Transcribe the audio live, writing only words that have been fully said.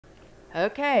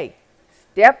Okay,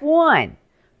 step one,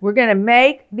 we're going to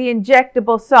make the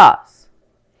injectable sauce.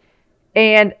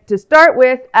 And to start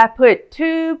with, I put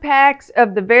 2 packs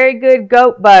of the very good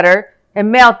goat butter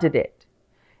and melted it.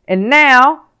 And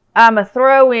now I'm going to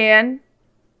throw in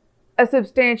a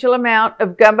substantial amount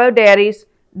of Gumbo Daddy's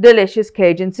delicious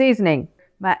Cajun seasoning.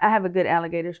 I have a good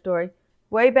alligator story.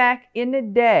 Way back in the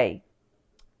day,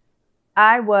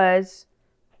 I was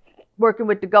working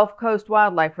with the Gulf Coast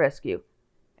Wildlife Rescue.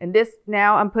 And this,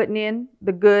 now I'm putting in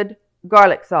the good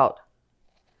garlic salt.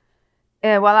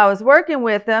 And while I was working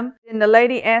with them, and the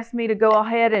lady asked me to go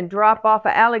ahead and drop off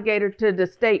an alligator to the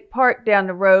state park down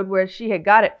the road where she had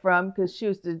got it from because she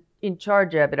was in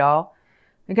charge of it all.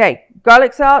 Okay,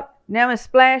 garlic salt. Now I'm going to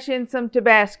splash in some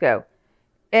Tabasco.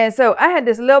 And so I had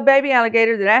this little baby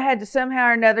alligator that I had to somehow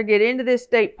or another get into this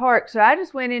state park. So I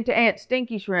just went into Aunt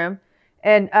Stinky's room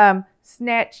and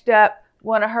snatched up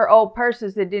one of her old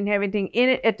purses that didn't have anything in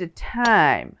it at the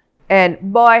time. And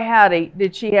boy, howdy,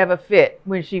 did she have a fit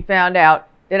when she found out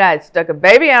that I had stuck a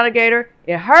baby alligator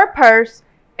in her purse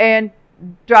and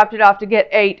dropped it off to get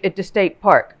ate at the state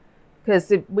park.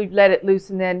 Because we let it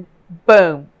loose and then,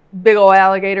 boom, big old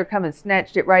alligator come and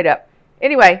snatched it right up.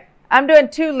 Anyway, I'm doing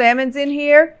 2 lemons in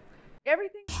here.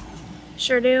 Everything.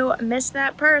 Sure do. Missed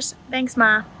that purse. Thanks,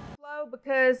 Ma. Slow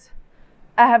because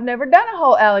I have never done a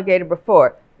whole alligator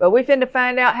before. But we finna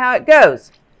find out how it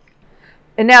goes.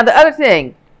 And now the other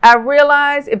thing, I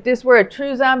realize if this were a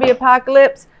true zombie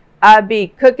apocalypse, I'd be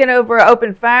cooking over an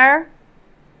open fire.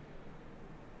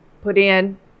 Put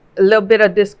in a little bit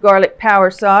of this garlic power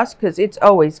sauce because it's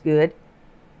always good.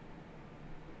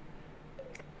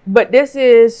 But this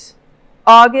is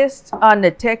August on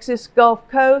the Texas Gulf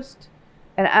Coast,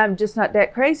 and I'm just not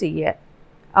that crazy yet.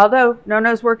 Although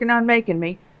Nonna's working on making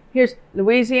me. Here's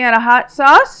Louisiana hot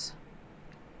sauce.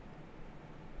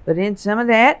 Put in some of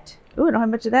that. Ooh, I don't have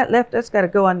much of that left. That's got to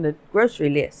go on the grocery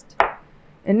list.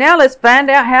 And now let's find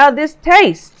out how this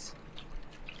tastes.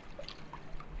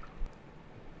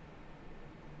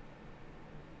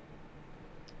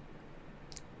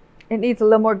 It needs a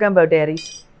little more Gumbo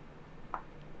Daddies.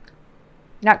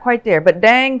 Not quite there, but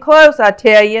dang close, I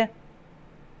tell you.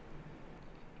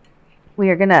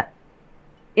 We are going to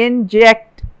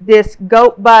inject this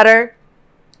goat butter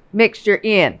mixture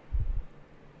in.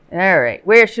 All right,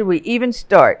 where should we even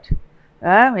start?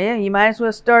 Yeah, you might as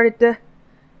well start at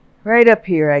right up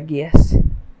here, I guess.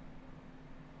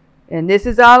 And this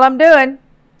is all I'm doing.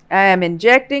 I am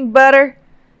injecting butter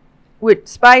with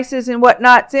spices and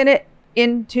whatnots in it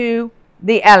into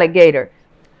the alligator.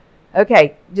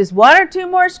 Okay, just 1 or 2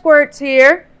 more squirts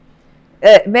here.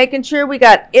 Making sure we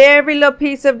got every little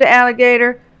piece of the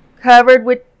alligator covered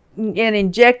with and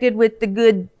injected with the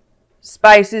good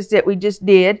spices that we just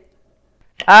did.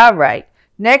 All right,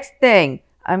 next thing,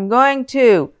 I'm going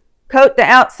to coat the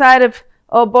outside of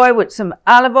old boy with some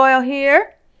olive oil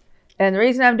here. And the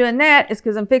reason I'm doing that is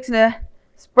because I'm fixing to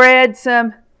spread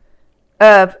some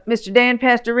of Mr. Dan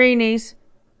Pastorini's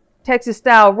Texas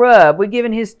style rub. We're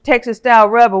giving his Texas style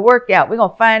rub a workout. We're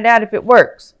going to find out if it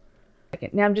works.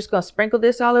 Now I'm just going to sprinkle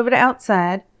this all over the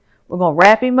outside. We're going to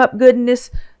wrap him up good in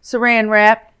this saran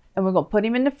wrap. And we're going to put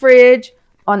him in the fridge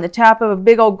on the top of a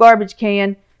big old garbage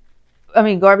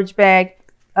bag,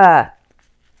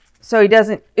 so he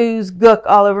doesn't ooze gook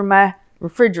all over my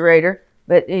refrigerator.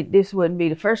 But this wouldn't be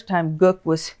the first time gook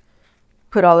was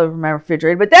put all over my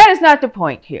refrigerator. But that is not the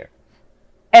point here.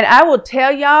 And I will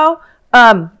tell y'all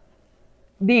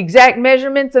the exact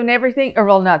measurements and everything, or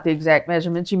well, not the exact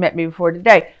measurements, you met me before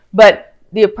today, but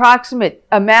the approximate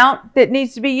amount that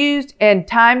needs to be used and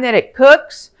time that it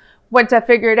cooks once I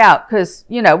figure it out. Because,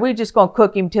 you know, we're just going to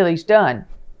cook him till he's done.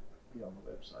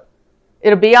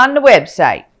 It'll be on the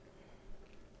website.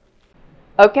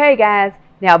 Okay, guys.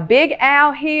 Now, Big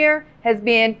Al here has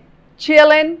been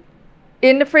chilling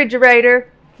in the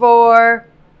refrigerator for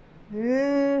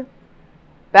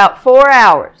about 4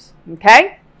 hours.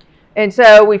 Okay? And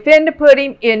so we finna put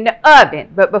him in the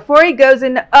oven. But before he goes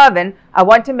in the oven, I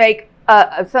want to make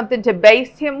something to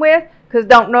baste him with, because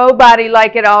don't nobody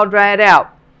like it all dried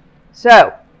out.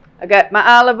 So, I got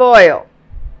my olive oil.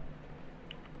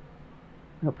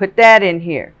 I'll put that in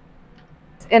here.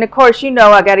 And of course, you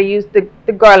know I got to use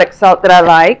the garlic salt that I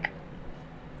like.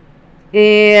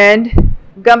 And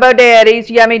Gumbo Daddy's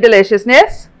Yummy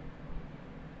Deliciousness.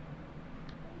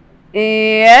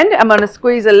 And I'm going to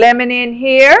squeeze a lemon in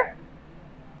here.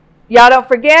 Y'all don't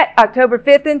forget, October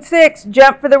 5th and 6th,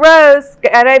 jump for the Rose,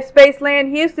 Skydive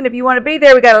Spaceland Houston. If you want to be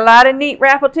there, we got a lot of neat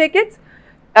raffle tickets.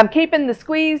 I'm keeping the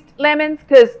squeezed lemons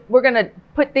because we're going to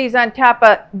put these on top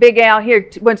of Big Al here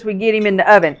once we get him in the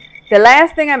oven. The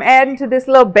last thing I'm adding to this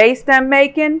little baste I'm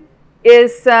making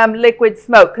is some liquid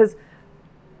smoke, because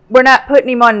we're not putting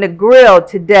him on the grill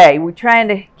today. We're trying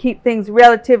to keep things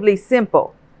relatively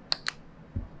simple.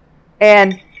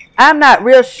 And I'm not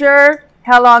real sure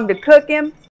how long to cook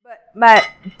him, but my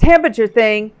temperature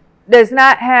thing does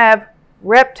not have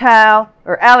reptile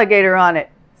or alligator on it.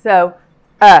 So,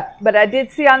 but I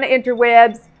did see on the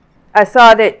interwebs, I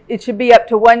saw that it should be up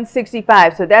to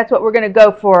 165. So that's what we're going to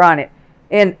go for on it.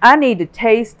 And I need to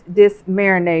taste this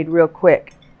marinade real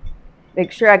quick.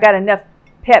 Make sure I got enough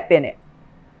pep in it.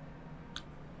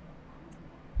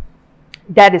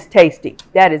 That is tasty.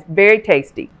 That is very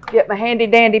tasty. Get my handy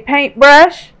dandy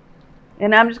paintbrush,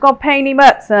 and I'm just going to paint him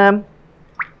up some.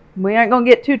 We aren't going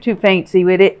to get too fancy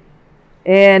with it.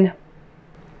 And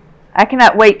I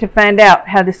cannot wait to find out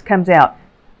how this comes out.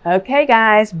 Okay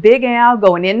guys, Big Al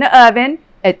going in the oven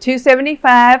at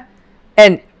 275.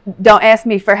 And don't ask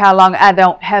me for how long. I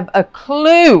don't have a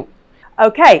clue.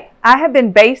 Okay, I have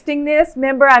been basting this.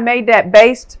 Remember, I made that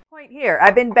baste point here.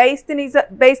 I've been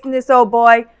basting this old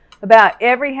boy about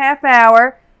every half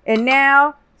hour. And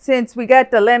now, since we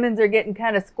got the lemons are getting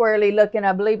kind of squirrely looking,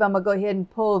 I believe I'm going to go ahead and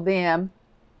pull them.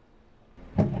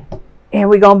 And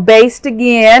we're going to baste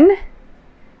again.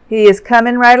 He is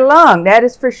coming right along, that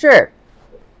is for sure.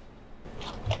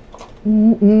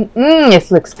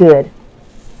 This looks good.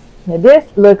 Now this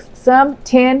looks some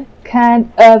tin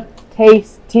kind of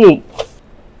tasty.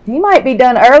 He might be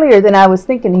done earlier than I was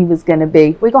thinking he was going to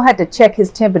be. We're going to have to check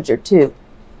his temperature too.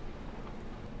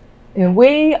 And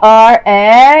we are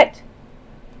at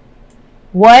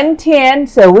 110,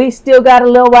 so we still got a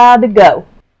little while to go.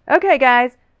 Okay,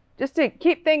 guys, just to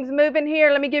keep things moving here,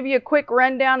 let me give you a quick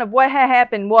rundown of what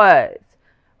happened was.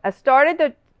 I started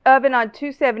the oven on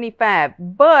 275,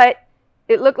 but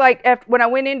it looked like when I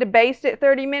went in to baste it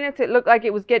 30 minutes, it looked like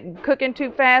it was cooking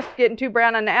too fast, getting too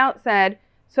brown on the outside.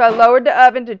 So I lowered the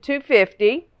oven to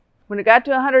 250. When it got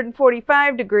to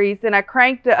 145 degrees, then I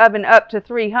cranked the oven up to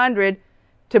 300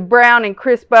 to brown and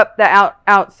crisp up the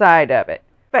outside of it.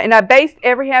 And I baste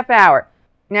every half hour.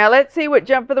 Now let's see what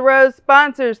Jump for the Rose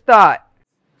sponsors thought.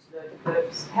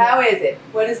 How is it?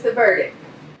 What is the verdict?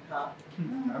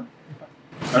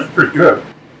 That's pretty good.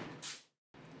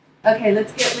 Okay,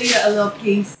 let's get Leah a little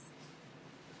piece.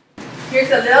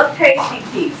 Here's a little tasty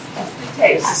piece. Just to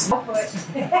taste.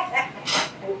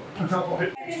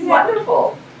 It's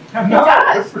wonderful. It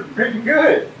does. It's pretty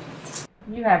good.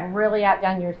 You have really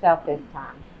outdone yourself this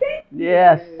time.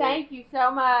 Yes. Thank you so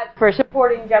much for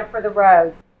supporting Jump for the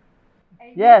Rose.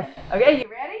 Yes. Okay, you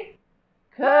ready?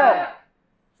 Cook.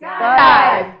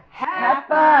 Skydive. Have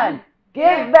fun.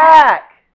 Give back.